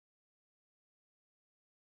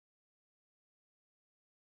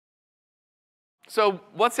So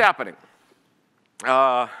what's happening?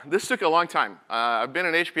 This took a long time. I've been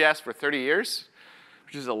in HPS for 30 years,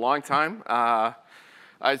 which is a long time. I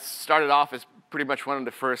started off as pretty much one of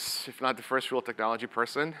the first, if not the first real technology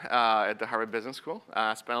person at the Harvard Business School.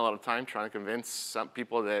 I spent a lot of time trying to convince some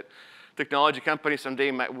people that technology companies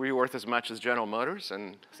someday might be worth as much as General Motors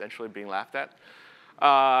and essentially being laughed at.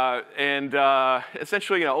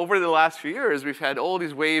 Essentially, over the last few years, we've had all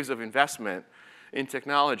these waves of investment in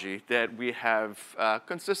technology that we have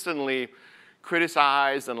consistently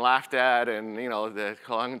criticized and laughed at, and how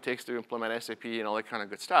long it takes to implement SAP and all that kind of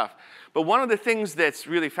good stuff. But one of the things that's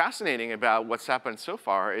really fascinating about what's happened so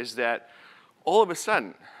far is that all of a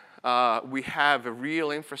sudden we have a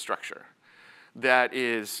real infrastructure that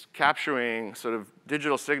is capturing sort of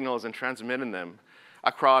digital signals and transmitting them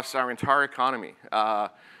across our entire economy.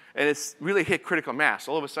 And it's really hit critical mass.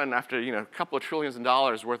 All of a sudden, after a couple of trillions of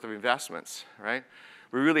dollars worth of investments, right?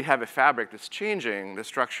 We really have a fabric that's changing the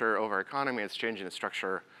structure of our economy. It's changing the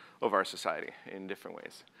structure of our society in different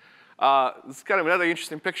ways. This is kind of another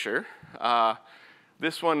interesting picture.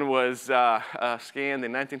 This one was scanned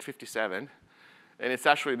in 1957, and it's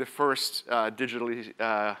actually the first digitally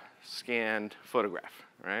scanned photograph,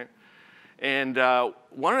 right? And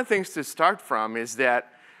one of the things to start from is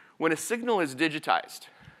that when a signal is digitized,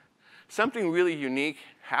 something really unique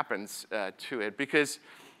happens to it, because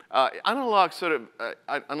analog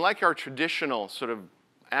unlike our traditional sort of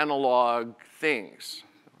analog things,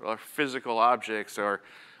 or physical objects, or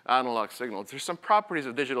analog signals, there's some properties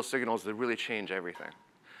of digital signals that really change everything.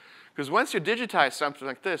 Because once you digitize something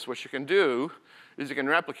like this, what you can do is you can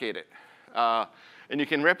replicate it. And you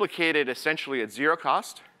can replicate it essentially at zero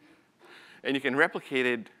cost, and you can replicate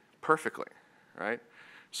it perfectly, right?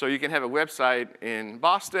 So you can have a website in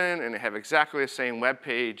Boston and have exactly the same web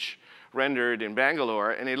page rendered in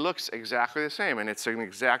Bangalore, and it looks exactly the same, and it's an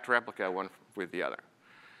exact replica one with the other.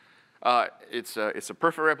 It's a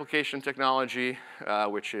perfect replication technology,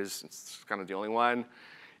 which is it's kind of the only one.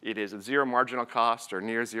 It is a zero marginal cost or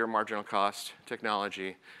near zero marginal cost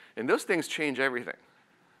technology, and those things change everything,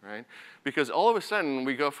 right? Because all of a sudden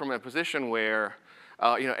we go from a position where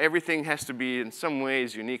everything has to be in some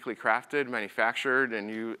ways uniquely crafted, manufactured, and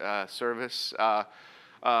you service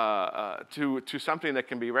to something that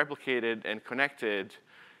can be replicated and connected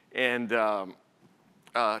and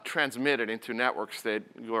transmitted into networks that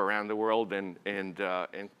go around the world and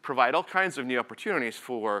provide all kinds of new opportunities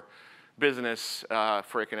for business,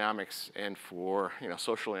 for economics, and for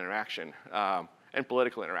social interaction and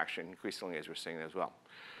political interaction increasingly, as we're seeing as well.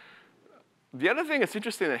 The other thing that's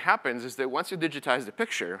interesting that happens is that once you digitize the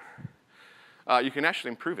picture, you can actually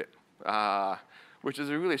improve it, which is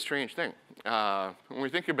a really strange thing. When we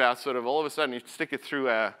think about sort of all of a sudden you stick it through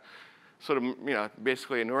a sort of,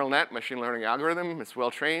 basically a neural net machine learning algorithm, it's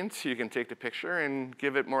well trained, you can take the picture and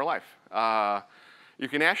give it more life. You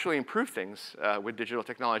can actually improve things with digital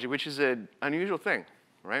technology, which is an unusual thing,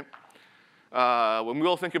 right? When we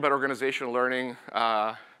all think about organizational learning,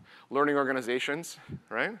 learning organizations,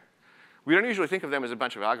 right? We don't usually think of them as a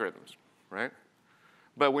bunch of algorithms, right?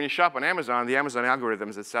 But when you shop on Amazon, the Amazon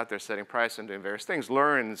algorithms that's out there setting price and doing various things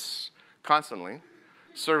learns constantly,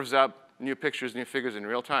 serves up new pictures, new figures in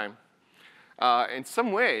real time. In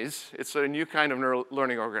some ways, it's a new kind of neural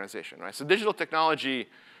learning organization, right? So digital technology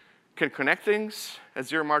can connect things at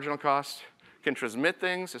zero marginal cost, can transmit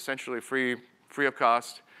things essentially free of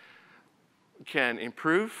cost, can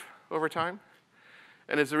improve over time.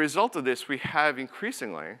 And as a result of this, we have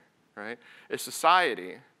increasingly, right, a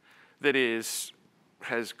society that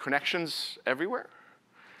has connections everywhere,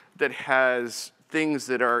 that has things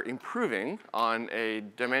that are improving on a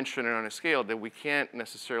dimension and on a scale that we can't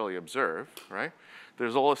necessarily observe, right?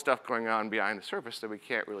 There's all this stuff going on behind the surface that we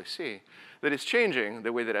can't really see, that is changing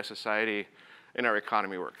the way that our society and our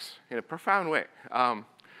economy works in a profound way.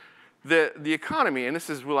 The economy, and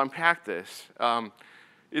we'll unpack this,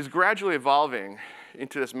 is gradually evolving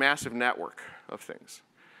into this massive network of things,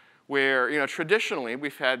 where traditionally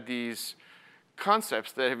we've had these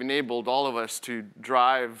concepts that have enabled all of us to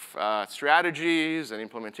drive strategies and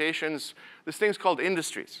implementations. This thing's called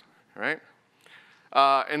industries, right?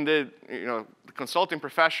 And the consulting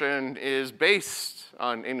profession is based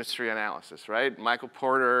on industry analysis, right? Michael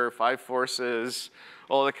Porter, 5 Forces,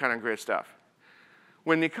 all that kind of great stuff.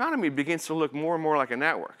 When the economy begins to look more and more like a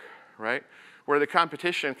network, right? Where the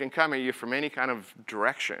competition can come at you from any kind of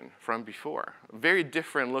direction from before. Very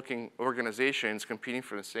different looking organizations competing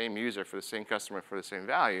for the same user, for the same customer, for the same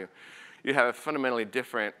value. You have a fundamentally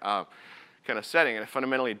different kind of setting and a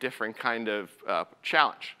fundamentally different kind of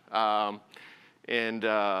challenge. And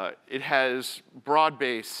it has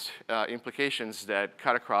broad-based implications that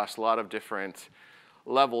cut across a lot of different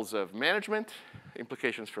levels of management,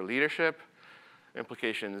 implications for leadership,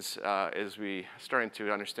 implications as we starting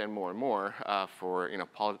to understand more and more for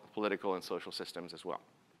political and social systems as well.